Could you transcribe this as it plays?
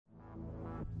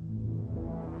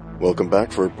Welcome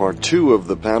back for part 2 of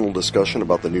the panel discussion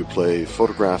about the new play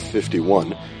Photograph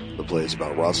 51. The play is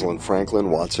about Rosalind Franklin,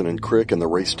 Watson, and Crick and the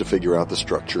race to figure out the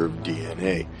structure of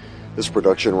DNA. This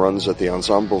production runs at the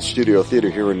Ensemble Studio Theatre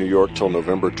here in New York till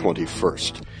November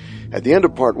 21st. At the end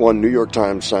of part 1, New York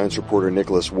Times science reporter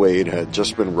Nicholas Wade had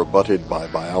just been rebutted by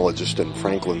biologist and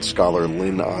Franklin scholar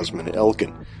Lynne Osman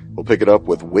Elkin. We'll pick it up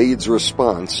with Wade's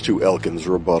response to Elkin's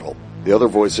rebuttal. The other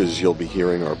voices you'll be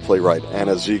hearing are playwright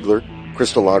Anna Ziegler,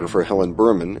 crystallographer Helen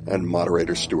Berman, and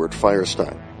moderator Stuart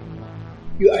Firestein.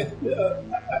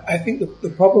 I think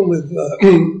the problem with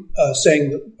saying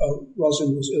that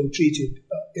Rosalind was ill-treated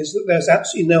is that there's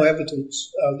absolutely no evidence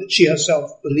that she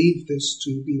herself believed this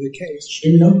to be the case.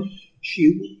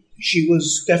 She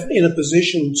was definitely in a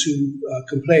position to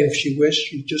complain if she wished.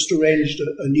 She just arranged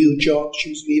a new job.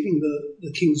 She was leaving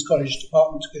the King's College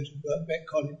department to go to Birkbeck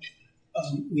College.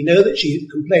 We know that she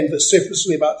complained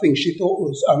vociferously about things she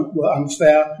thought were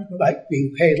unfair, like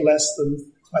being paid less than,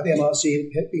 by the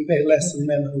MRC, being paid less than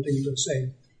men holding the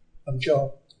same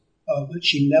job. But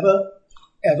she never,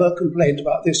 ever complained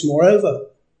about this. Moreover,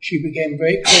 she became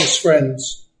very close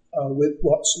friends with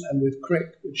Watson and with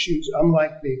Crick, which seems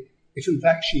unlikely if, in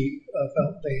fact, she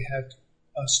felt they had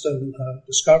stolen her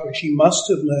discovery. She must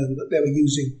have known that they were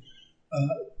using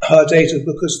her data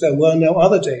because there were no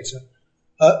other data.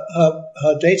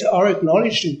 Her data are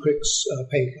acknowledged in Crick's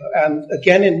paper, and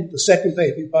again in the second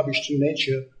paper published in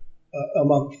Nature a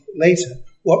month later.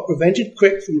 What prevented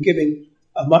Crick from giving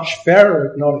a much fairer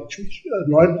acknowledgement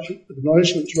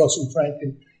to Rosalind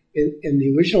Franklin in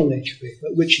the original Nature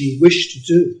paper, which he wished to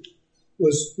do,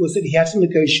 was that he had to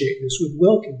negotiate this with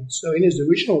Wilkins. So in his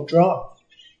original draft,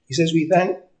 he says, "We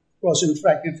thank Rosalind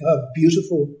Franklin for her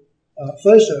beautiful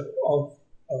photo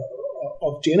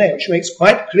of DNA," which makes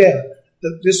quite clear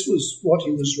that this was what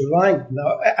he was relying on.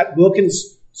 Now, at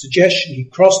Wilkins' suggestion, he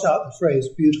crossed out the phrase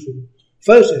 "beautiful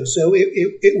photo," so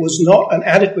it was not an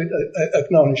adequate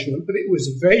acknowledgement, but it was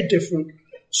a very different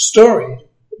story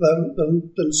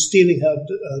than stealing her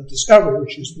discovery,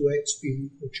 which is the way it's been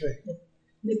portrayed.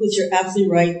 Nicholas, you're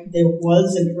absolutely right. There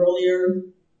was an earlier,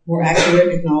 more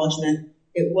accurate acknowledgement.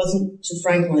 It wasn't to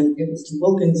Franklin, it was to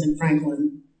Wilkins and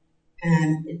Franklin.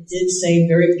 And it did say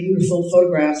very beautiful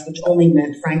photographs, which only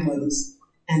meant Franklin's.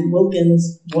 And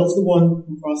Wilkins was the one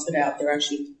who crossed it out. There are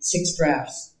actually 6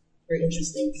 drafts. Very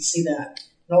interesting to see that.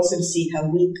 And also to see how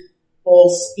weak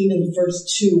even the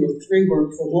first 2 or 3 were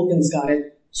before Wilkins got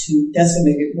it to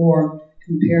decimate it more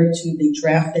compared to the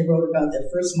draft they wrote about their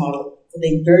first model, where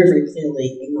they very, very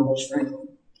clearly acknowledged Franklin.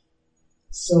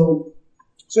 So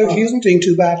she isn't doing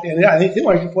too badly. And I think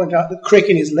one should point out that Crick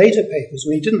in his later papers,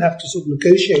 when he didn't have to sort of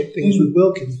negotiate things with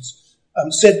Wilkins,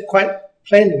 said quite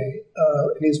plainly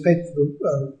in his paper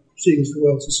for Proceedings of the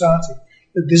Royal Society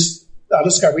that our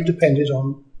discovery depended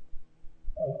on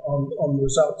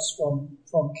results from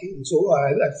Keaton's. Or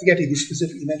I forget if he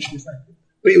specifically mentioned Franklin,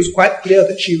 but it was quite clear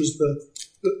that she was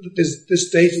this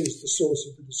data was the source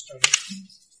of the discovery.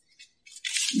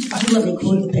 I didn't let me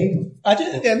quote the paper.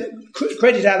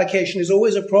 Credit allocation is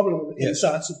always a problem in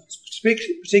science,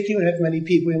 particularly when you have many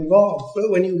people involved.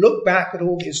 But when you look back at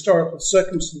all the historical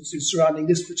circumstances surrounding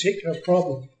this particular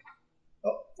problem,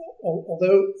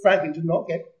 although Franklin did not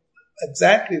get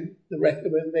exactly the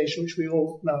recommendation which we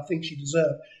all now think she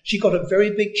deserved, she got a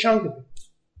very big chunk of it.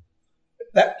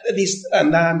 That, at least,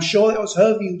 and I'm sure that was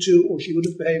her view too, or she would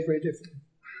have behaved very differently.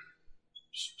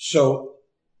 So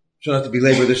not to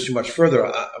belabor this too much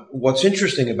further, what's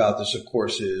interesting about this, of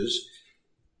course, is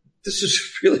this is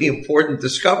a really important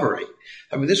discovery.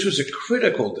 I mean, this was a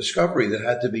critical discovery that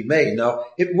had to be made. Now,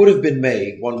 it would have been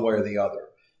made one way or the other.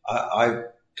 I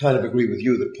kind of agree with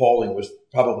you that Pauling was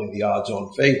probably the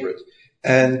odds-on favorite.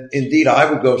 And indeed,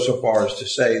 I would go so far as to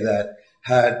say that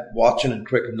had Watson and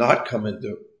Crick not come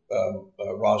into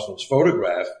Rosalind's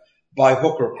photograph, by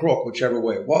hook or crook, whichever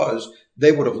way it was,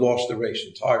 they would have lost the race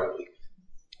entirely.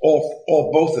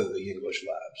 Both of the English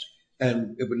labs.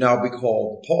 And it would now be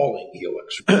called the Pauling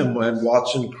Helix. When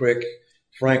Watson, Crick,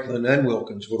 Franklin, and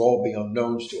Wilkins would all be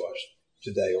unknowns to us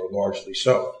today, or largely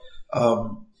so.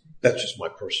 That's just my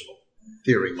personal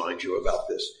theory, mind you, about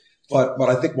this. But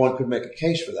I think one could make a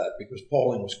case for that because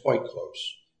Pauling was quite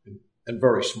close and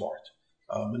very smart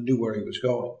and knew where he was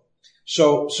going.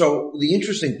 So the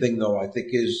interesting thing, though, I think,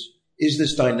 is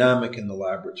this dynamic in the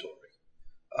laboratory.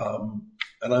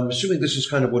 And I'm assuming this is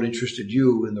kind of what interested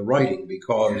you in the writing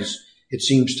because it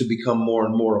seems to become more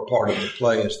and more a part of the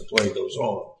play as the play goes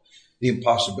on. The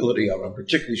impossibility of it. I'm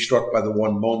particularly struck by the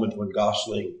one moment when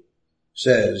Gosling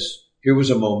says, here was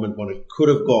a moment when it could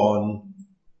have gone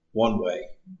one way,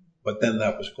 but then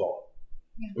that was gone.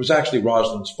 Yeah. It was actually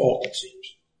Rosalind's fault, it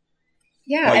seems.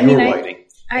 Yeah, by your writing.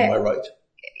 Am I right?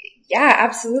 Yeah,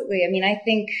 absolutely. I mean, I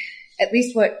think at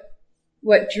least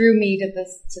what drew me to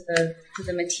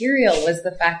the material was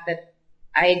the fact that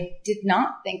I did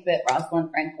not think that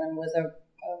Rosalind Franklin was a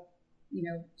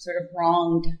sort of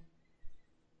wronged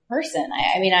person.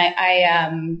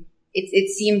 It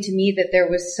seemed to me that there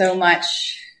was so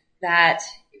much that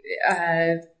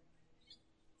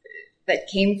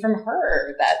came from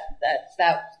her that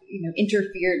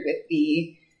interfered with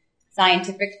the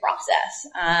scientific process.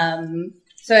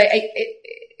 So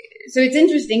it's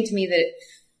interesting to me that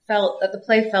the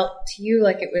play felt to you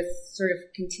like it was sort of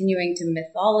continuing to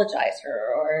mythologize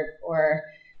her, or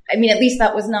I mean, at least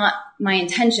that was not my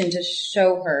intention to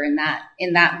show her in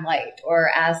that light, or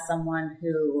as someone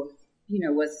who,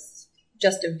 was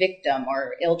just a victim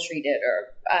or ill-treated,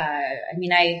 or,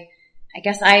 I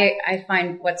guess I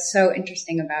find what's so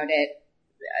interesting about it,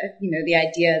 the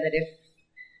idea that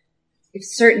if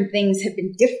certain things had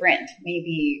been different,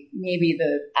 maybe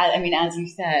as you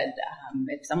said,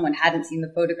 if someone hadn't seen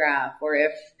the photograph, or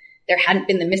if there hadn't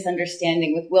been the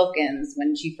misunderstanding with Wilkins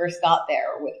when she first got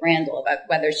there, or with Randall about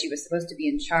whether she was supposed to be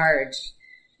in charge,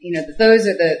 those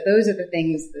are the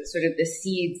things, that sort of the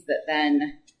seeds that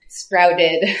then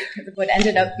sprouted what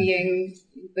ended up being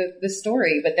the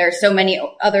story. But there are so many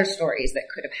other stories that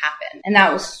could have happened. And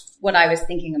that was what I was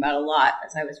thinking about a lot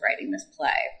as I was writing this play.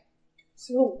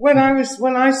 So when I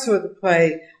saw the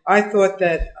play, I thought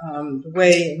that the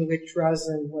way in which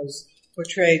Rosalind was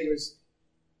portrayed was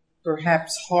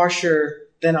perhaps harsher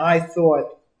than I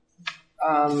thought.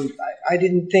 I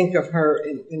didn't think of her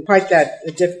in quite that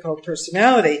a difficult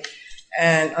personality.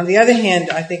 And on the other hand,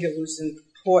 I think it was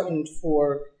important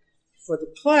for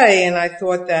the play, and I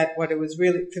thought that what it was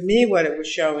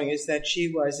showing is that she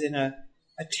was in a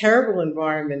terrible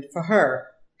environment for her.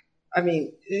 I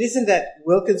mean, it isn't that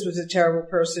Wilkins was a terrible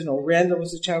person or Randall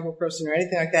was a terrible person or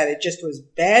anything like that. It just was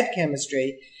bad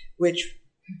chemistry, which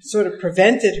sort of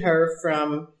prevented her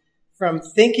from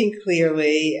thinking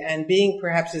clearly and being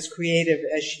perhaps as creative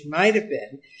as she might have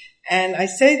been. And I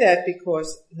say that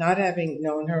because, not having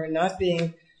known her and not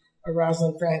being a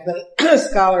Rosalind Franklin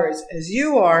scholar as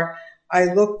you are, I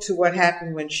looked to what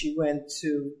happened when she went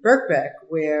to Birkbeck,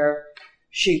 where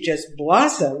she just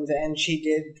blossomed and she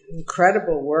did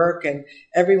incredible work, and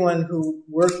everyone who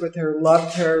worked with her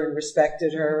loved her and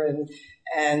respected her,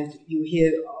 and you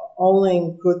hear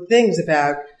only good things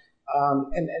about,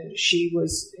 and she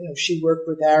was, she worked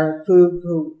with Aaron Klug,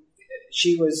 who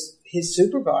she was his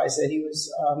supervisor. He was,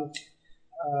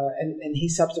 and he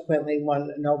subsequently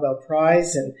won a Nobel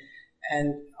Prize, and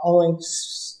Olling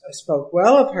spoke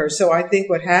well of her. So I think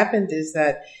what happened is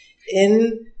that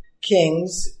in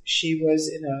King's, she was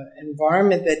in an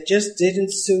environment that just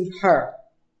didn't suit her.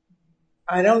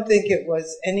 I don't think it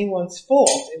was anyone's fault.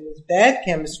 It was bad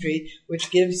chemistry,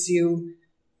 which gives you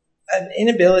an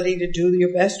inability to do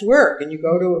your best work. And you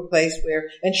go to a place where,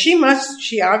 and she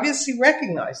obviously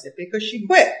recognized it because she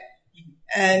quit.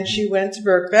 And she went to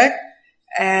Birkbeck,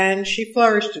 and she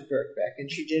flourished at Birkbeck,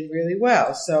 and she did really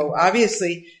well. So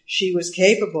obviously she was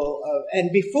capable of,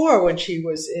 and before when she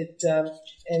was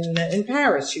in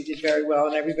Paris, she did very well,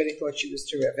 and everybody thought she was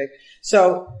terrific.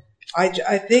 So I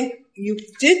think you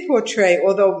did portray,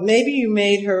 although maybe you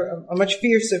made her a much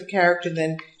fiercer character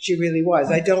than she really was.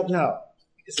 I don't know,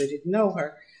 because I didn't know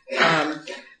her.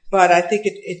 But I think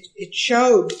it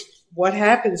showed what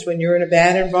happens when you're in a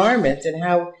bad environment and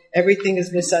how everything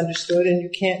is misunderstood and you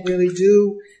can't really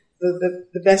do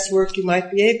the best work you might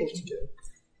be able to do.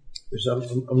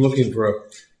 I'm looking for a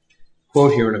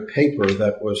quote here in a paper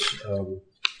that was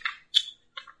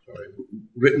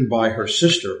written by her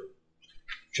sister,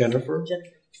 Jennifer.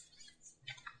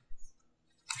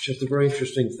 It's just a very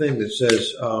interesting thing that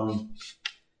says,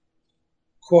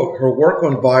 quote, her work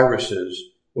on viruses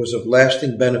was of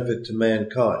lasting benefit to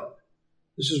mankind.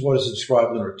 This is what is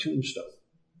inscribed on her tombstone.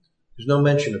 There's no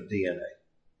mention of DNA.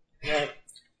 Right.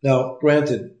 Now,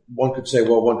 granted, one could say,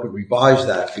 well, one could revise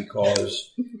that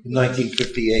because in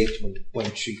 1958,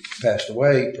 when she passed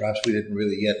away, perhaps we didn't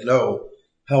really yet know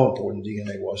how important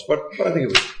DNA was. But I think it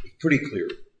was pretty clear.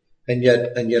 And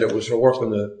yet it was her work on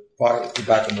the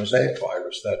tobacco mosaic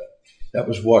virus that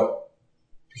was what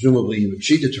presumably even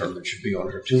she determined should be on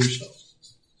her tombstone.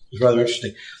 It was rather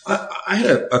interesting. I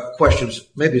had a question,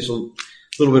 maybe it's a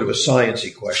little bit of a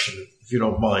sciencey question, if you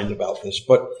don't mind, about this.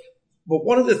 But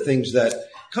one of the things that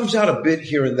comes out a bit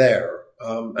here and there,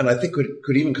 and I think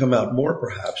could even come out more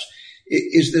perhaps,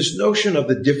 is this notion of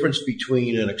the difference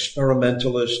between an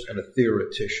experimentalist and a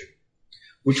theoretician,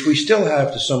 which we still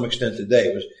have to some extent today.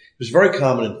 It was very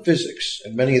common in physics,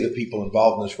 and many of the people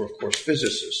involved in this were, of course,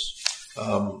 physicists.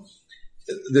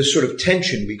 this sort of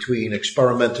tension between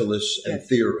experimentalists and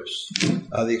theorists.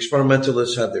 The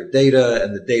experimentalists have their data,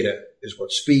 and the data is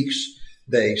what speaks.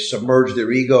 They submerge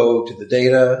their ego to the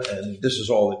data, and this is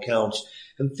all that counts.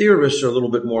 And theorists are a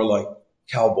little bit more like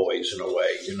cowboys in a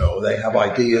way. They have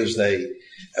ideas.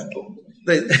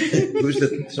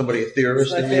 Somebody a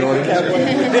theorist in the audience?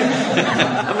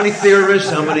 How many theorists?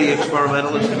 How many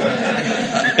experimentalists?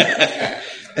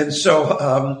 And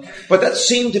so, but that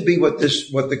seemed to be what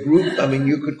the group,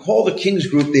 you could call the King's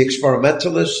group the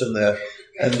experimentalists and the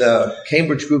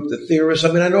Cambridge group the theorists.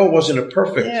 I know it wasn't a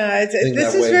perfect thing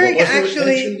this that is way, very, but was there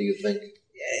actually, attention, do you think,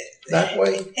 that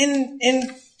way?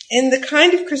 In the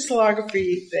kind of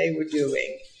crystallography they were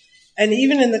doing, and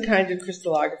even in the kind of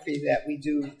crystallography that we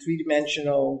do,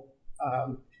 three-dimensional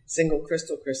single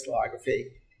crystal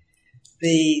crystallography,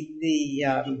 the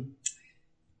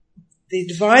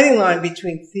dividing line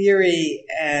between theory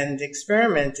and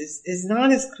experiment is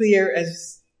not as clear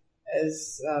as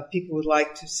people would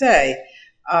like to say.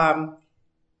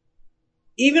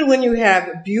 Even when you have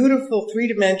a beautiful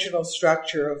three-dimensional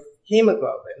structure of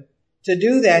hemoglobin, to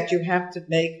do that you have to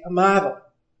make a model.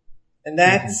 And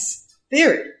that's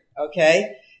theory,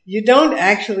 okay? You don't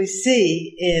actually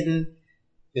see in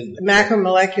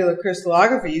macromolecular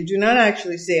crystallography, you do not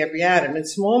actually see every atom. In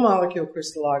small molecule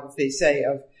crystallography, say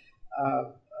of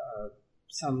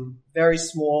some very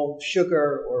small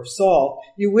sugar or salt,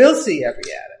 you will see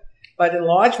every atom. But in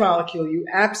large molecule, you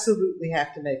absolutely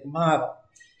have to make a model.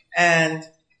 And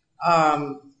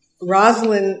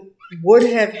Rosalind would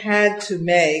have had to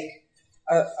make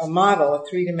a model, a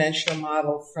three-dimensional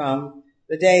model from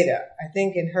the data. I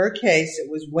think in her case, it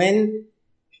was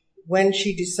when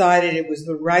she decided it was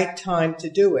the right time to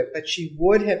do it, but she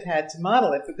would have had to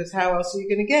model it because how else are you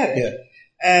going to get it? Yeah.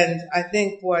 And I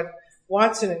think what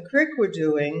Watson and Crick were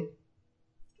doing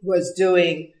was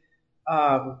doing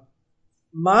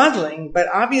modeling, but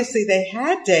obviously they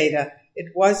had data.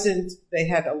 It wasn't, they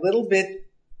had a little bit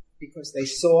because they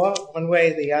saw one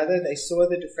way or the other, they saw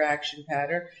the diffraction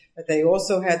pattern, but they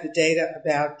also had the data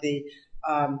about the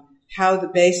how the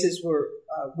bases were,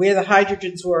 where the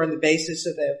hydrogens were on the basis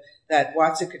so that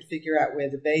Watson could figure out where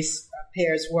the base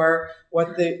pairs were,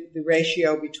 what the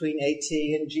ratio between AT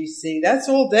and GC. That's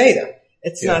all data.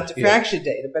 It's not diffraction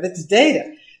data, but it's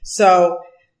data. So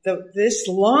this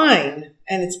line,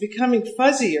 and it's becoming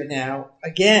fuzzier now,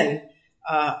 again,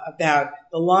 about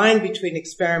the line between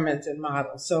experiment and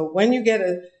model. So when you get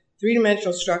a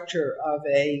three-dimensional structure of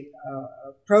a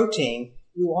protein,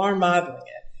 you are modeling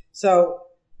it. So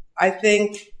I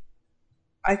think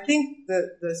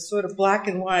the sort of black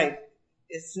and white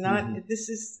is not, there's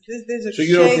a So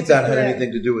you don't think that had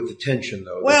anything to do with the tension,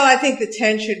 though? Well, I think the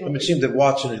tension... it seemed that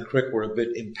Watson and Crick were a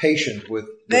bit impatient with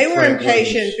They were Franklin's.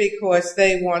 impatient because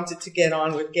they wanted to get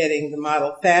on with getting the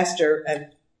model faster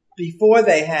and before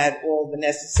they had all the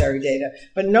necessary data.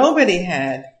 But nobody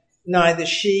had, neither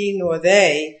she nor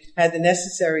they, had the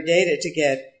necessary data to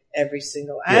get every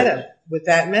single atom with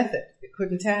that method. It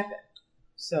couldn't happen.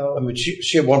 So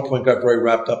she at one point got very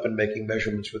wrapped up in making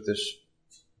measurements with this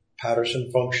Patterson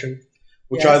function,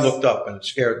 which I looked up and it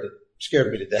scared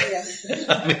me to death. Yes.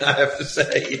 I have to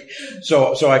say.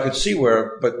 So I could see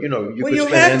where, but you could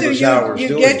spend endless hours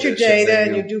doing this. You get your data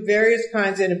and you do various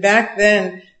kinds, and back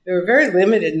then there were a very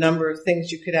limited number of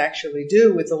things you could actually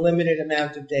do with the limited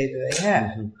amount of data they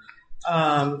had,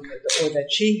 or that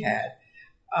she had.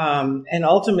 And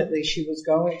ultimately she was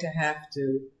going to have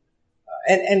to,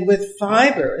 and with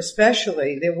fiber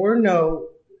especially, there were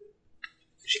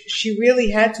she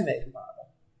really had to make a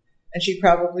model. And she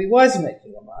probably was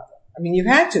making a model. I mean, you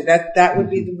had to. That would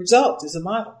be the result, is a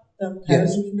model.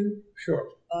 Patterson? Sure.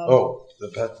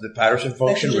 The Patterson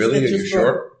function, really? Are you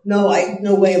sure? No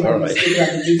way I'm going to figure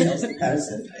out the details of the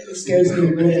Patterson. It scares me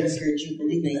more than it scares you,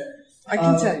 believe me. I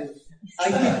can tell you.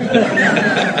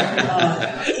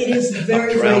 It is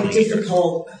very, very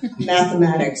difficult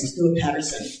mathematics to do a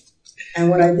Patterson. And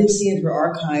what I did see in her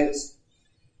archives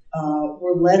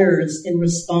were letters in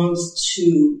response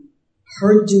to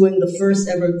her doing the first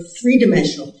ever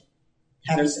three-dimensional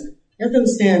Patterson. You have to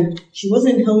understand, she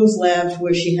wasn't in Helen's lab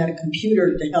where she had a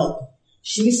computer to help.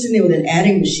 She was sitting there with an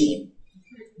adding machine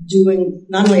doing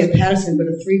not only a Patterson, but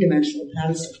a three-dimensional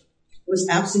Patterson. It was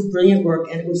absolutely brilliant work,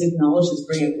 and it was acknowledged as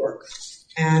brilliant work.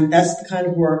 And that's the kind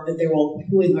of work that they were all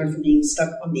pooing her for being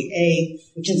stuck on the A,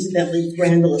 which incidentally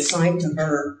Randall assigned to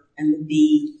her, and the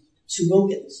B to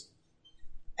Wilkins.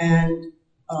 And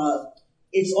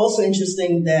it's also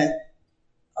interesting that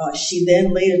she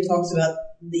then later talks about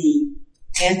the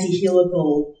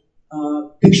anti-helical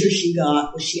picture she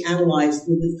got, which she analyzed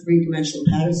with the three-dimensional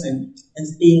Patterson,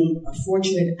 as being a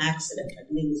fortunate accident. I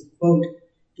believe it was a quote,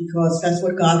 because that's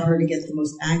what got her to get the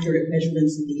most accurate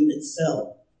measurements of the unit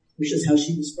cell, which is how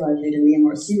she described it in the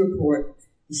MRC report.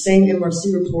 The same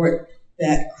MRC report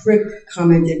that Crick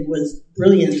commented was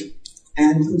brilliant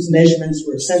and whose measurements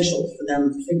were essential for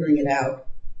them figuring it out.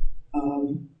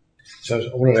 So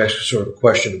I wanted to ask you sort of a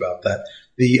question about that.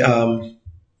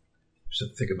 So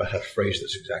think about how to phrase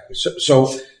this exactly. So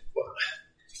there's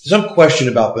some question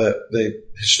about the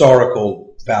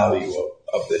historical value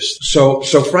of this. So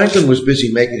Franklin was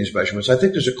busy making these measurements. I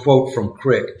think there's a quote from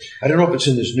Crick. I don't know if it's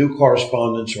in this new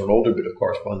correspondence or an older bit of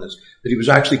correspondence, that he was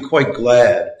actually quite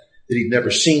glad that he'd never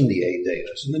seen the A data.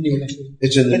 It's in the new one.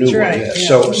 It's in the new one, yeah.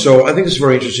 So I think it's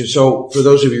very interesting. So for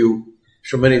those of you, I'm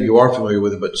sure many of you are familiar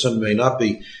with it, but some may not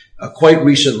be. Quite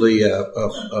recently, a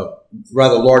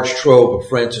rather large trove of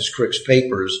Francis Crick's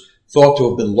papers, thought to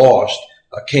have been lost,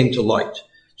 came to light.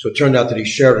 So it turned out that he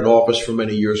shared an office for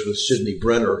many years with Sidney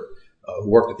Brenner, who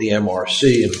worked at the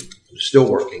MRC and was still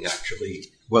working, actually,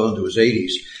 well into his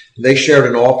 80s. And they shared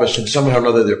an office, and somehow or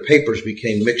another their papers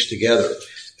became mixed together.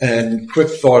 And Crick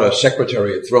thought a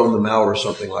secretary had thrown them out or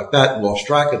something like that and lost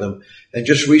track of them. And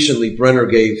just recently, Brenner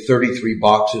gave 33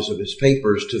 boxes of his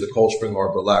papers to the Cold Spring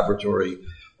Harbor Laboratory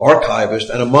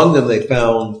archivist, and among them they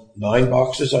found 9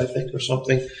 boxes, I think, or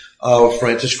something, of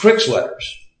Francis Crick's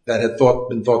letters that had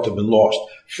been thought to have been lost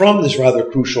from this rather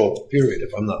crucial period,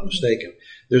 if I'm not mistaken.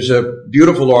 There's a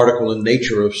beautiful article in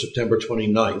Nature of September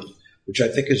 29th, which I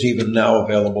think is even now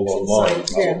available online,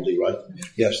 probably, right?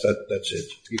 Yes, that's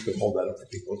it. You can hold that up for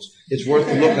people. It's worth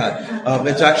a look at.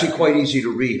 It's actually quite easy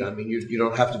to read. I mean, you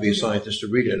don't have to be a scientist to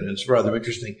read it, and it's rather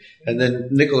interesting. And then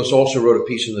Nicholas also wrote a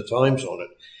piece in the Times on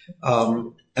it.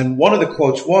 And one of the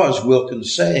quotes was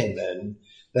Wilkins saying then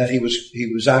that he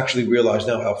was actually realized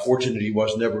now how fortunate he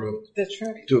was never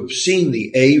to have seen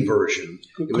the A version.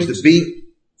 It was the B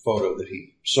photo that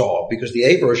he saw, because the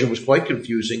A version was quite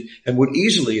confusing and would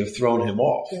easily have thrown him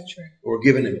off. That's right. Or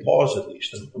given him pause at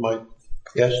least.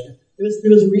 Yes?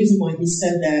 There was a reason why he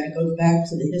said that. It goes back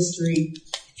to the history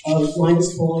of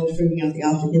Linus Pauling figuring out the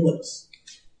alpha helix.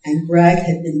 And Bragg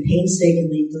had been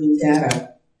painstakingly doing data.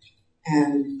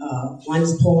 And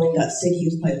Linus Pauling got sick. He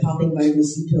was popping vitamin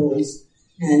C pills,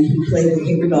 and he played with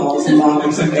paper dolls and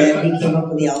models, and then he came up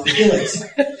with the alpha helix.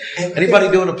 Anybody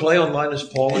doing a play on Linus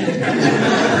Pauling?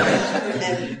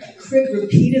 And Crick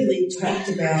repeatedly talked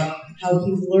about how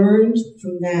he learned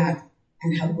from that,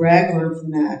 and how Bragg learned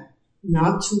from that,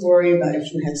 not to worry about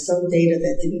if you had some data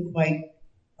that didn't quite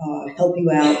help you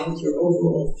out with your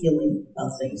overall feeling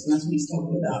about things. And that's what he's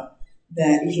talking about.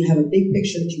 That if you have a big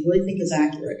picture that you really think is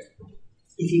accurate,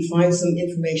 if you find some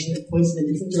information that points in a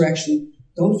different direction,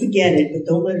 don't forget it, but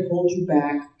don't let it hold you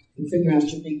back and figure out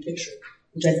your big picture,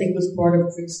 which I think was part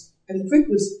of Crick's. And Crick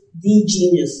was the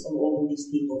genius of all of these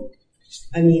people.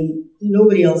 I mean,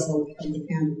 nobody else held a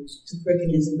candle to Crick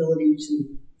and his ability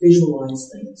to visualize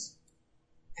things.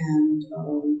 And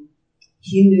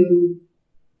he knew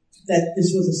that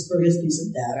this was a spurious piece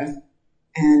of data,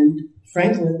 and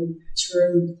Franklin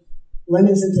turned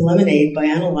lemons into lemonade by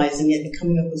analyzing it and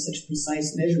coming up with such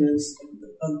precise measurements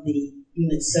of the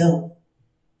unit cell.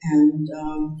 And,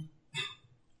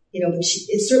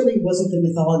 it certainly wasn't the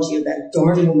mythology of that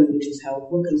darn woman, which is how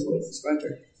Wilkins always described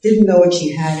her. Didn't know what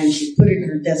she had, and she put it in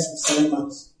her desk for 7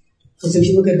 months. Because if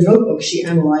you look at her notebook, she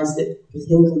analyzed it with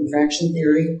helical diffraction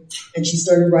theory, and she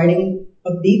started writing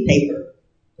a B paper,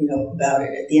 about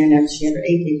it. At the end, after she had her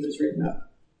A papers written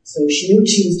up. So she knew what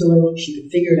she was doing. She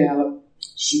could figure it out.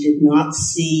 She did not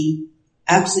see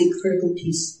absolutely critical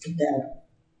piece of data.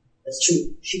 That's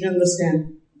true. She didn't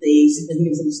understand the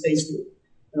significance of the space group.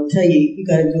 And I'll tell you, you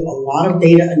got to do a lot of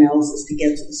data analysis to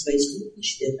get to the space group, and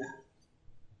she did that.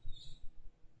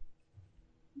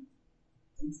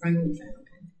 I'm a Franklin fan,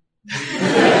 okay?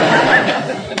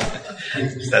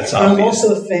 That's obvious. I'm also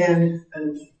a fan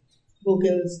of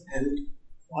Wilkins and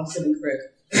Watson and Crick.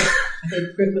 I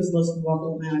think Crick was the most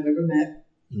remarkable man I've ever met.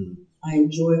 Mm. I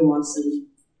enjoy Watson.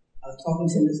 Talking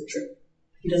to him is a trip.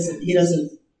 He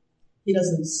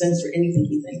doesn't censor anything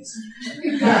he thinks.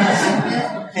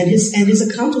 and his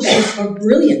accomplishments are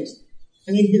brilliant.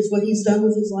 I mean, what he's done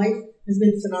with his life has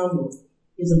been phenomenal.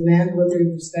 He's a man worthy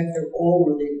of respect. They're all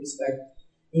worthy of respect.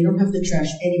 And you don't have to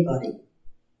trash anybody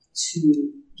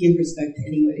to give respect to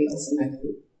anybody else in that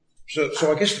group.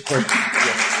 So I guess the question.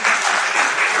 Yeah.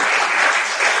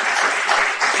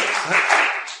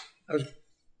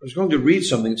 I was going to read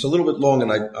something. It's a little bit long,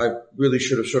 and I really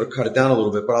should have sort of cut it down a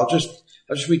little bit. But I'll just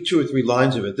read 2 or 3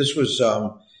 lines of it. This was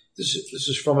this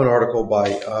is from an article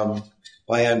by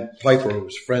Ann Piper, who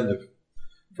was a friend of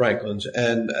Franklin's.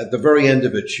 And at the very end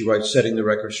of it, she writes, setting the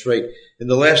record straight. In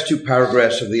the last 2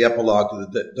 paragraphs of the epilogue to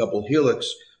the double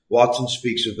helix, Watson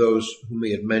speaks of those whom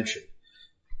he had mentioned.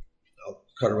 I'll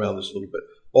cut around this a little bit.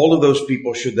 All of those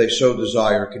people, should they so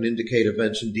desire, can indicate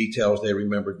events and details they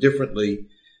remember differently,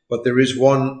 but there is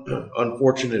one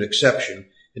unfortunate exception.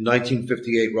 In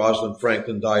 1958, Rosalind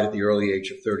Franklin died at the early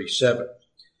age of 37.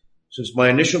 Since my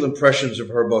initial impressions of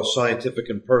her, both scientific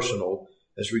and personal,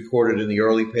 as recorded in the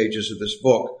early pages of this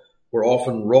book, were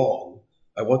often wrong,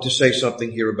 I want to say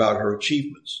something here about her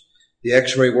achievements. The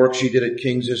X-ray work she did at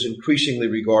King's is increasingly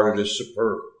regarded as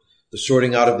superb. The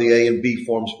sorting out of the A and B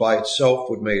forms by itself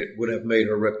would have made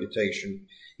her reputation.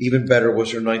 Even better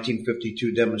was her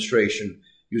 1952 demonstration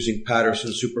using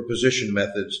Patterson superposition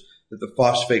methods that the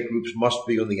phosphate groups must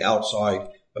be on the outside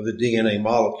of the DNA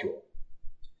molecule.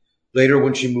 Later,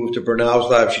 when she moved to Bernau's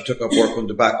lab, she took up work on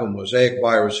tobacco mosaic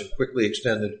virus and quickly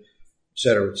extended, et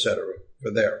cetera,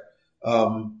 for there.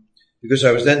 Because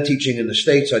I was then teaching in the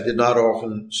States, I did not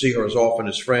often see her as often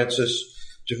as Francis,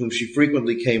 to whom she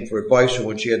frequently came for advice, or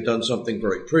when she had done something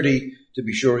very pretty, to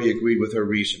be sure he agreed with her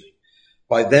reasoning.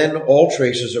 By then, all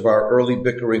traces of our early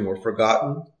bickering were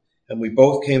forgotten, and we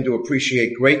both came to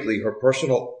appreciate greatly her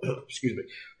personal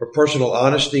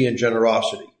honesty and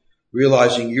generosity,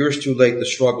 realizing years too late the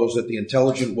struggles that the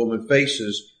intelligent woman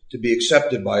faces to be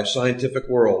accepted by a scientific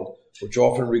world which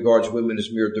often regards women as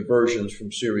mere diversions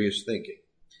from serious thinking.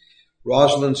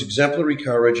 Rosalind's exemplary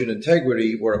courage and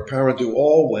integrity were apparent to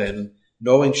all when,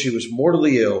 knowing she was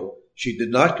mortally ill, she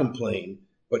did not complain,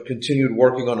 but continued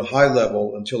working on a high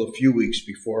level until a few weeks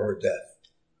before her death.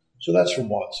 So that's from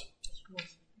Watson.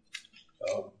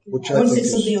 I want to say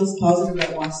something else positive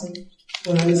about Watson.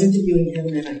 When I was interviewing him,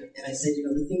 and I said,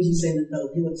 the things you say in the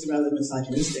note, he looks rather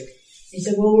misogynistic. He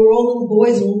said, well, we're all little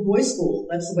boys in a little boys' school.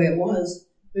 That's the way it was.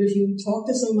 But if you talk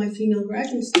to some of my female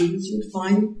graduate students, you would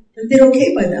find that they're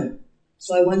okay by them.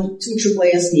 So I went to a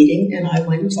AAAS meeting, and I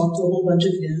went and talked to a whole bunch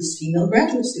of his female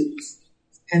graduate students.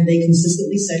 And they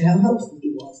consistently said how helpful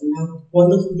he was and how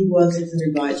wonderful he was as an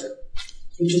advisor,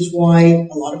 which is why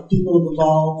a lot of people have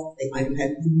evolved. They might have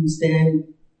had views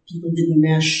then. People didn't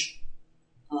mesh.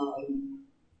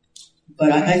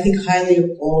 But I think highly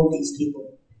of all of these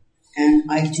people. And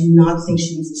I do not think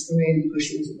she was discriminated because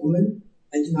she was a woman.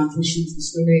 I do not think she was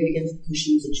discriminated against because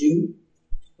she was a Jew.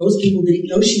 Most people didn't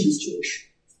know she was Jewish.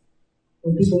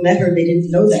 When people met her, they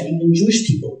didn't know that. Even Jewish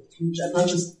people, not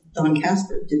just Don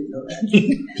Casper, didn't know that.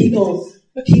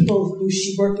 People who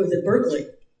she worked with at Berkeley,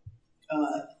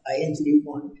 I interviewed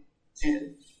one,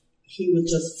 and he was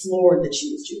just floored that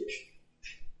she was Jewish.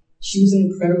 She was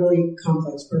an incredibly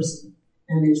complex person,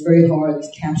 and it was very hard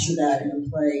to capture that in a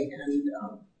play, and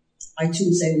I too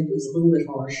would say it was a little bit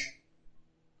harsh.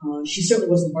 She certainly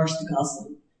wasn't harsh to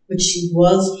Gosling, but she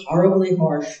was horribly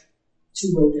harsh to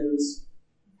Wilkins.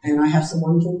 And I have some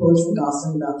wonderful quotes from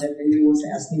Gosling about that. If anyone wants to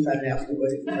ask me about it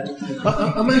afterward.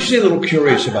 I'm actually a little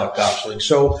curious about Gosling.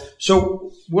 So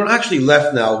we're actually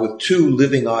left now with two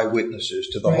living eyewitnesses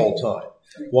to the whole time.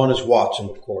 Right. One is Watson,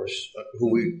 of course, who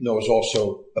we know is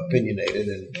also opinionated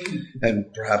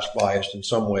and perhaps biased in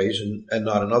some ways and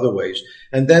not in other ways.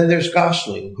 And then there's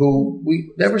Gosling, who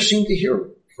we never seem to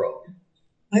hear from.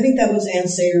 I think that was Ann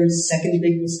Sayer's second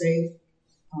big mistake.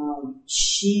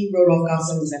 She wrote off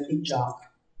Gosling as that big jock.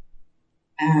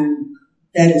 And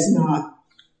that is not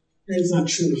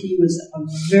true. He was a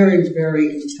very,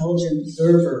 very intelligent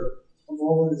observer of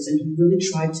all of this, and he really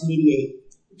tried to mediate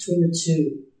between the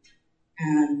two.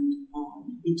 And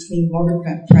between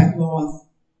Margaret Pratt North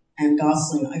and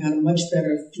Gosling, I got a much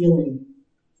better feeling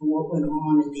for what went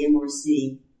on at the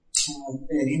MRC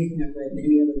than anything I've read in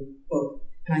any other book.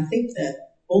 And I think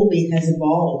that Bowlby has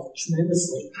evolved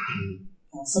tremendously.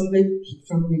 Some of it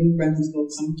from reading Brendan's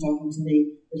book, some talking to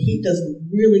me, but he does a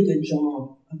really good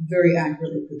job of very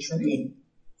accurately portraying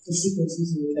the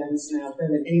sequences of events now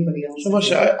better than anybody else. So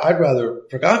much I'd rather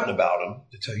forgotten about him,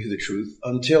 to tell you the truth,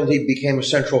 until he became a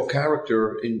central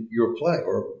character in your play,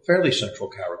 or a fairly central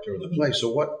character in the play.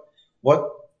 So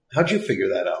how'd you figure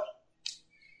that out?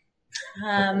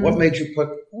 What made you put?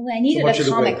 Well, I needed a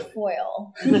comic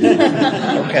foil.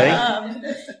 Okay.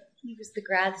 He was the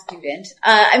grad student.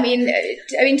 I mean,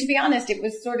 to be honest, it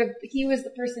was sort of, he was the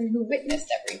person who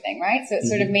witnessed everything, right? So it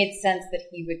sort of made sense that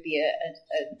he would be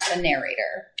a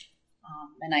narrator.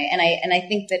 And I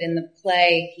think that in the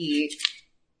play, he,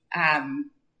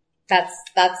 that's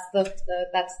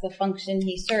the function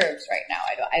he serves right now.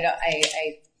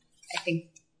 I think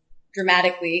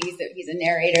dramatically he's a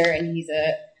narrator and he's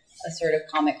a sort of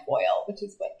comic foil, which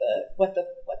is what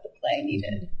the play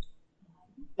needed.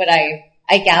 But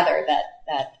I gather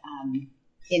that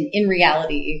in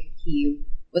reality he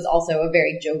was also a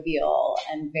very jovial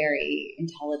and very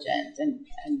intelligent. And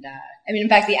I mean, in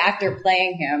fact, the actor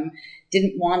playing him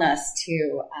didn't want us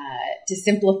to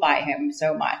simplify him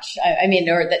so much. I mean,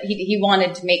 or that he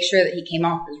wanted to make sure that he came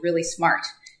off as really smart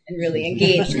and really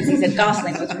engaged. Because he said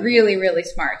Gosling was really, really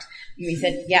smart. And we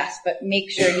said, yes, but make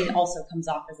sure he also comes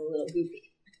off as a little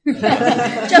goofy.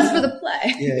 Just for the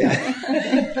play.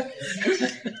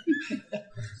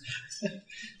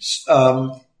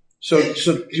 So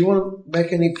do you want to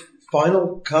make any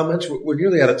final comments? We're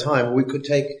nearly out of time. We could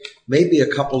take maybe a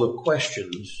couple of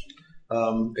questions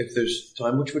if there's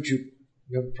time. Which would you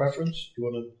have a preference? Do you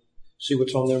want to see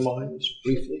what's on their minds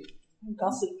briefly? I've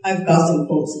got some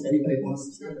quotes if anybody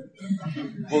wants to.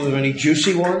 Well, are there any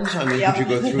juicy ones? I mean, could you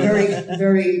go through very,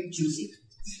 very juicy.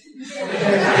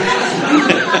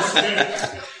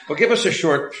 Well, give us a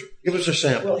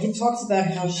sample. Well, he talks about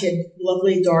how she had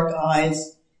lovely dark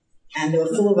eyes and they were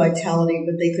full of vitality,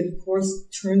 but they could, of course,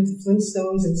 turn to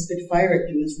flintstones and spit fire at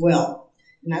you as well.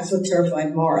 And that's what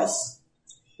terrified Morris.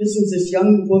 This was this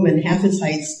young woman, half his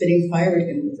height, spitting fire at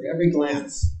him with every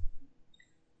glance.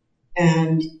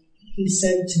 And he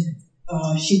said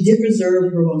she did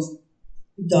reserve her most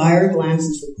dire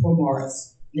glances for poor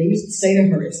Morris. And they used to say to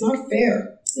her, "It's not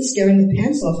fair. You're scaring the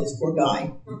pants off this poor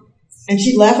guy." And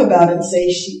she'd laugh about it and say,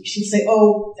 she'd say,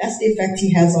 "Oh, that's the effect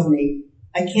he has on me.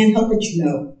 I can't help it, you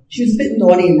know." She was a bit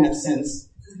naughty in that sense.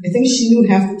 I think she knew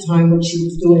half the time what she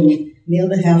was doing, and the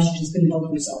other half she just couldn't help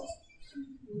herself.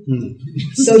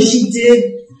 So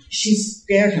she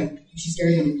scared him.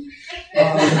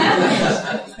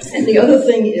 And the other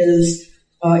thing is,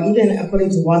 even according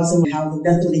to Watson, how the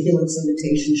death of the Helix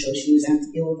invitation shows she was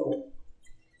anti-illegal.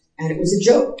 And it was a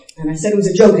joke. And I said it was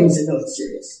a joke, and he said, no, it's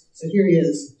serious. So here he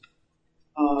is.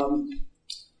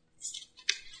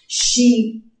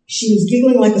 She was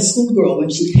giggling like a schoolgirl when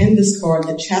she penned this card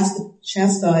that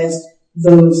chastised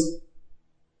those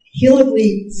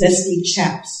helically zesty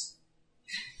chaps.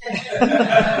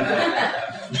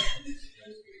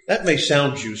 That may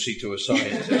sound juicy to a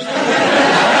scientist.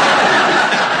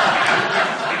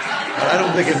 I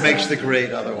don't think it makes the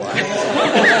grade otherwise.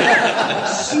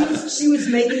 She was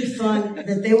making fun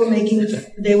that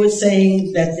they were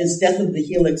saying that this death of the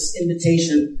Helix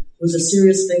invitation was a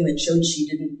serious thing that showed she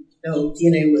didn't know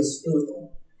DNA was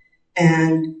illegal.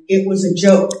 And it was a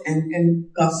joke,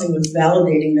 and Gosling was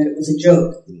validating that it was a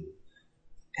joke.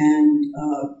 And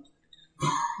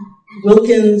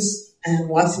Wilkins and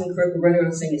Watson and Crick were running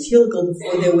around saying it's helical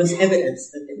before there was evidence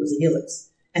that there was a helix.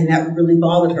 And that really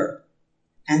bothered her.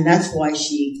 And that's why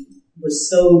she was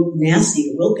so nasty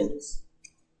to Wilkins.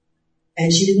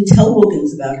 And she didn't tell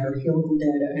Wilkins about her helical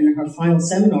data. And in her final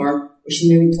seminar, where she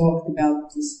maybe talked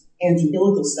about this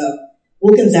anti-helical stuff,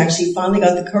 Wilkins actually finally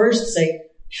got the courage to say,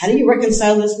 "How do you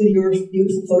reconcile this with your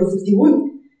beautiful photo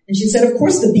 51? And she said, "Of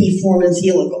course the B form is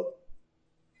helical."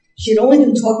 She had only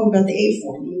been talking about the A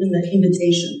form, even the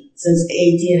invitation says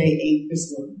A DNA, A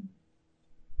crystalline.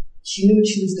 She knew what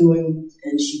she was doing,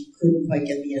 and she couldn't quite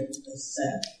get the end of this.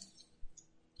 Sad.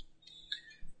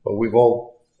 Well, we've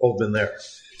all been there,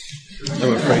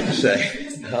 I'm afraid to say.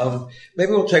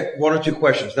 Maybe we'll take one or two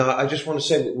questions. Now, I just want to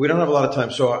say we don't have a lot of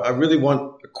time, so I really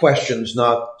want questions,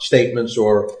 not statements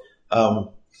or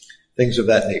things of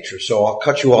that nature. So I'll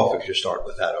cut you off if you start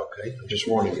with that, okay? I'm just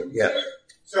warning you. Yeah.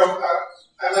 So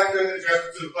I'd like to address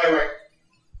it to the playwright.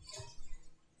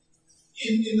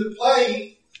 In the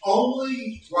play,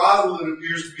 only Rosalind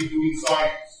appears to be doing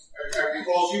science. I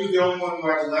recall she was the only one who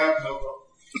had a lab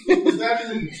notebook. Was that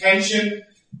an intention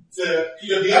to,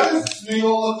 the others to me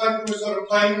all looked like they were sort of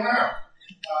playing around.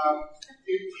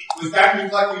 Was that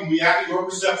reflecting your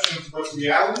perception of what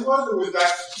reality was, or was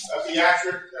that a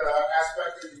theatric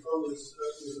aspect that you thought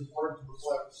was important to the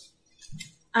play?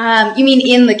 You mean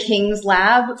in the King's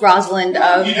lab, Rosalind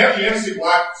of... You never see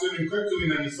Watson and Crick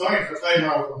doing any science. They're playing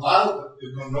around with the model.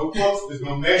 There's no notebooks, there's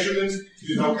no measurements,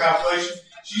 there's no calculations.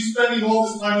 She's spending all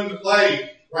this time in the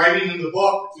play, writing in the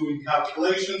book, doing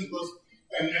calculations,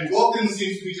 and Wilkins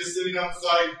seems to be just sitting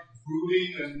outside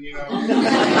brooding and, yeah,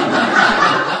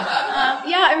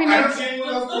 I mean... I don't see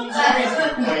anyone else doing science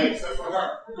in the play except for her.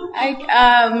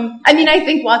 I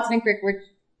think Watson and Crick were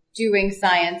doing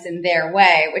science in their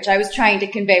way, which I was trying to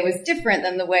convey was different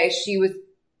than the way she was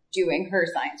doing her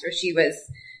science, where she was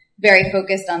very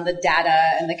focused on the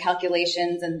data and the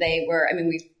calculations, and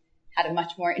we've had a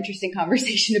much more interesting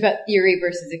conversation about theory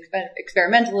versus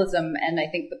experimentalism, and I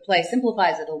think the play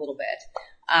simplifies it a little bit.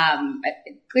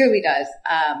 It clearly does.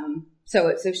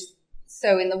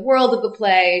 So in the world of the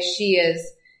play, she is,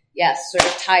 yes, sort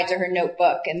of tied to her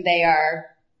notebook, and they are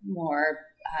more,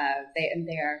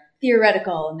 they are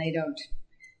theoretical, and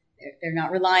they're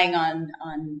not relying on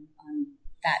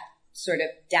sort of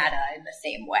data in the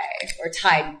same way, or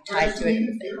tied to it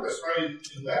in the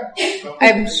same way.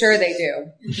 I'm sure they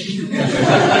do.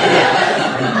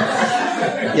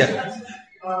 Yeah.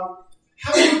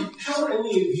 How were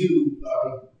any of you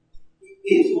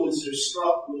influenced or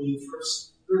struck when you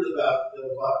first heard about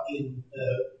in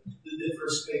the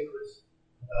first papers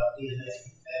about DNA,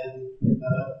 and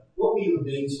what were your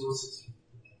main sources?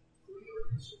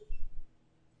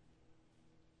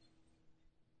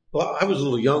 Well, I was a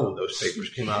little young when those papers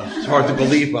came out. It's hard to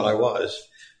believe, but I was.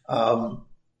 I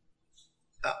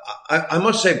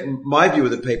must say, my view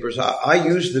of the papers, I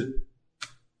shouldn't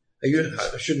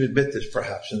admit this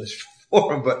perhaps in this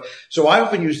forum, but so I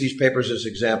often use these papers as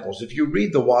examples. If you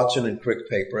read the Watson and Crick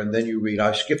paper and then you read,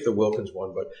 I skipped the Wilkins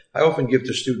one, but I often give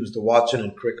to students the Watson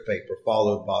and Crick paper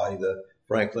followed by the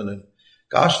Franklin and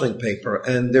Gosling paper,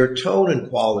 and their tone and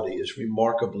quality is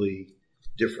remarkably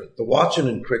different. The Watson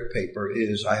and Crick paper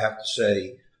is, I have to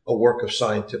say, a work of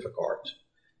scientific art.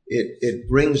 It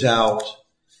brings out.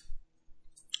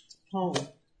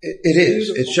 It is.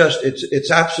 It's just. It's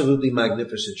absolutely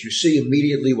magnificent. You see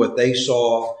immediately what they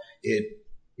saw. It's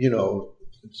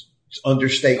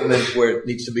understatement where it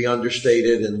needs to be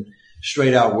understated, and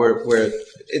straight out where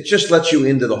it just lets you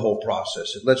into the whole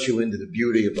process. It lets you into the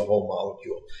beauty of the whole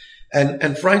molecule.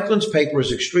 And Franklin's paper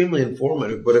is extremely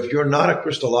informative, but if you're not a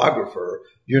crystallographer,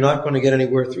 you're not going to get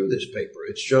anywhere through this paper.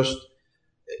 It's just,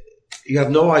 you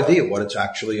have no idea what it's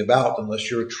actually about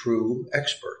unless you're a true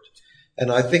expert.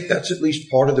 And I think that's at least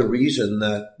part of the reason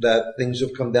that things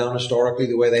have come down historically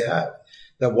the way they have.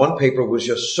 That one paper was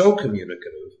just so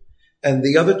communicative, and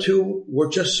the other two were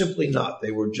just simply not.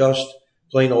 They were just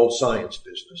plain old science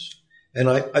business. And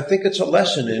I think it's a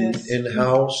lesson in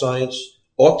how science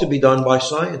ought to be done by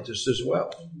scientists as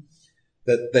well,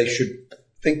 that they should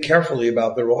think carefully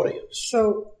about their audience.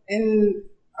 So,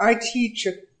 I teach,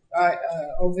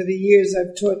 over the years,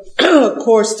 I've taught a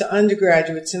course to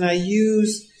undergraduates, and I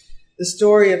use the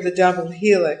story of the double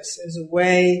helix as a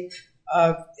way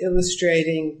of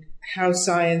illustrating how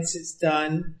science is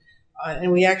done.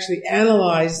 And we actually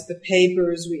analyze the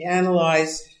papers, we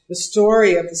analyze the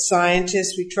story of the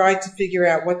scientists, we try to figure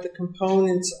out what the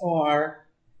components are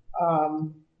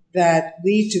that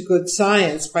lead to good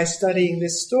science by studying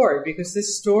this story, because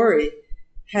this story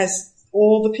has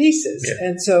all the pieces. Yeah.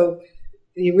 And so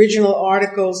the original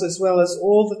articles as well as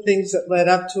all the things that led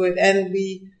up to it. And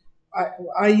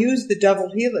I use the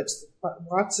double helix.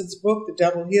 Watson's book, The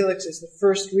Double Helix, is the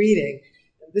first reading.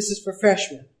 This is for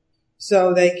freshmen.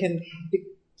 So they can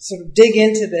sort of dig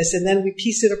into this, and then we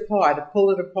piece it apart and pull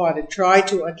it apart and try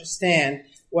to understand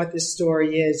what this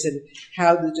story is and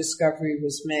how the discovery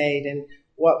was made and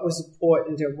what was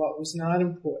important and what was not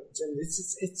important. And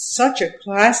it's such a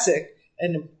classic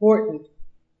and important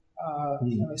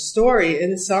story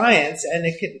in science,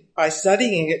 and by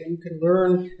studying it, you can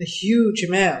learn a huge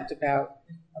amount about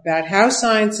how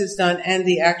science is done and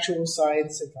the actual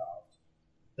science involved.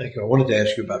 Thank you. I wanted to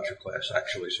ask you about your class,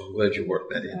 actually, so I'm glad you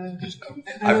worked that in.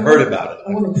 I've heard about it.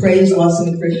 I want to praise Watson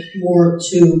and Crick more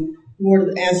to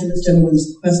answer this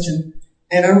gentleman's question.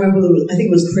 And I remember, I think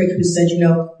it was Crick who said,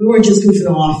 we weren't just goofing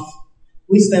off.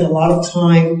 We spent a lot of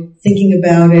time thinking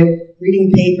about it,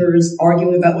 reading papers,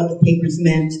 arguing about what the papers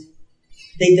meant.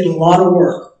 They did a lot of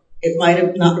work. It might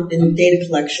have not been data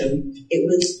collection. It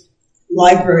was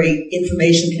library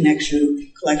information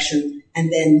collection,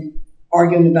 and then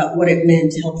arguing about what it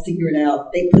meant to help figure it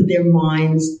out. They put their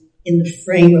minds in the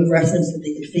frame of reference that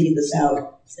they could figure this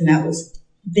out, and that was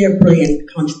their brilliant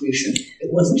contribution.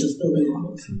 It wasn't just building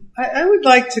models. I would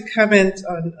like to comment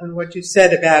on what you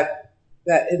said about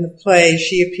that in the play.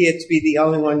 She appeared to be the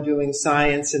only one doing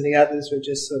science, and the others were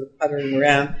just sort of puttering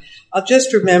around. I'll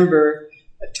just remember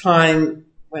a time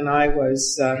when I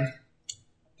was a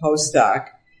postdoc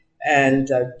and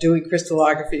doing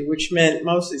crystallography, which meant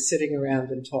mostly sitting around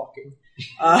and talking.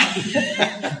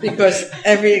 Because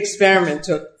every experiment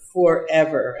took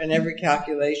forever and every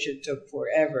calculation took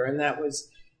forever, and that was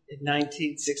in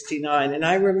 1969. And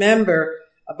I remember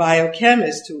a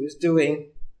biochemist who was doing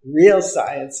real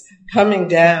science coming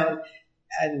down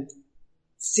and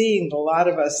seeing a lot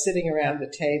of us sitting around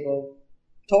the table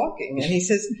talking, and he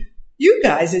says, "You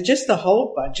guys are just a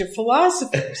whole bunch of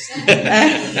philosophers."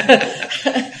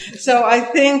 So I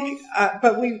think,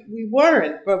 but we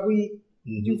weren't, but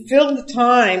you filled the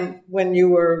time when you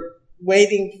were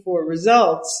waiting for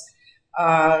results,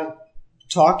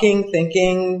 talking,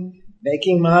 thinking,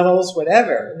 making models,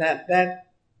 whatever. And that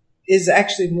is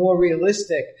actually more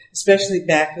realistic, especially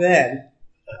back then.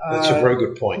 That's a very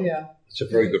good point. Yeah. It's a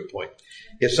very good point.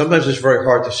 Yeah, sometimes it's very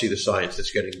hard to see the science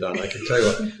that's getting done. I can tell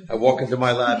you, I walk into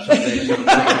my lab some days.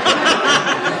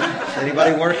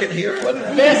 Anybody working here?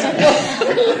 But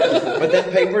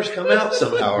then papers come out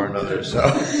somehow or another. So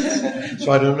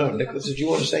I don't know. Nicholas, did you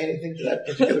want to say anything to that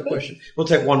particular question? We'll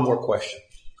take one more question.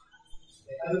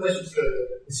 I have a question for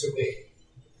Mr. Wick.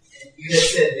 You had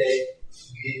said that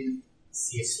you didn't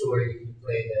see a story in the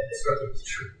play that struck you as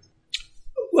true.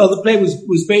 Well, the play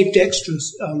was very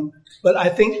dexterous, but I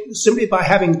think simply by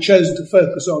having chosen to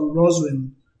focus on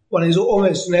Rosalind, one is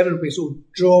almost inevitably sort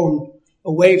of drawn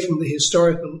away from the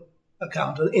historical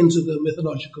account and into the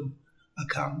mythological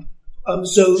account.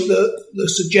 So the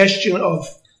suggestion of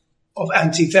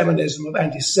anti-feminism, of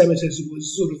anti-Semitism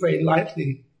was sort of very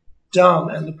lightly done,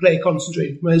 and the play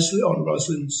concentrated mostly on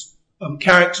Rosalind's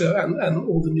character and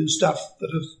all the new stuff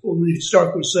all the new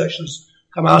historical research has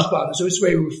come out about it. So it's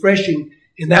very refreshing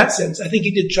in that sense. I think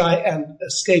he did try and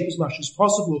escape as much as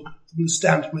possible from the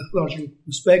standard mythological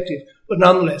perspective, but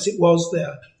nonetheless it was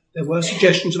there. There were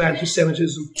suggestions of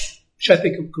anti-Semitism, which I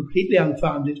think are completely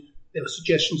unfounded. There were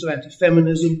suggestions of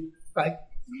anti-feminism, like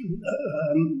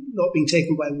not being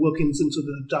taken by Wilkins into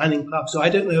the dining club. So I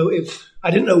didn't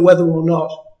know whether or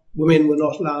not women were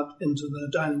not allowed into the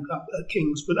dining club at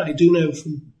King's, but I do know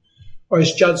from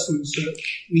Horace Judson's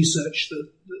research that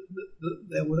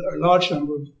there were a large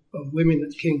number of women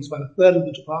at King's, about a third of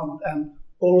the department, and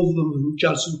all of them whom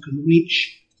Judson can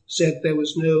reach said there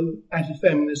was no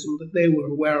anti-feminism that they were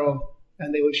aware of,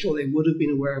 and they were sure they would have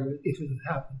been aware of it if it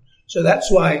had happened. So that's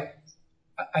why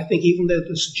I think even though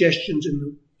the suggestions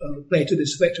in the play to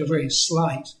this effect are very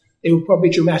slight, they were probably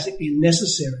dramatically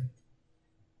necessary.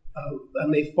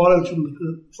 And they followed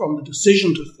from the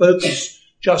decision to focus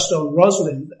just on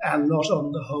Rosalind and not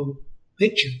on the whole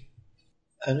picture.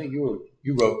 Anna,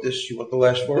 you wrote this. You want the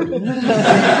last word?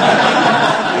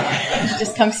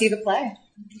 Just come see the play.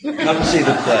 Come see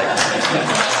the play.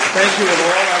 Thank you to all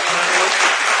our panelists.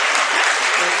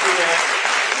 Thank you all.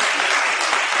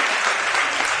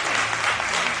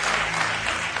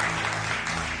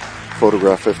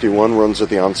 Photograph 51 runs at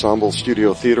the Ensemble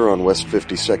Studio Theatre on West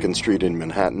 52nd Street in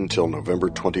Manhattan till November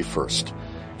 21st.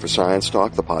 For Science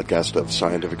Talk, the podcast of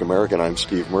Scientific American, I'm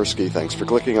Steve Mirsky. Thanks for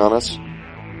clicking on us.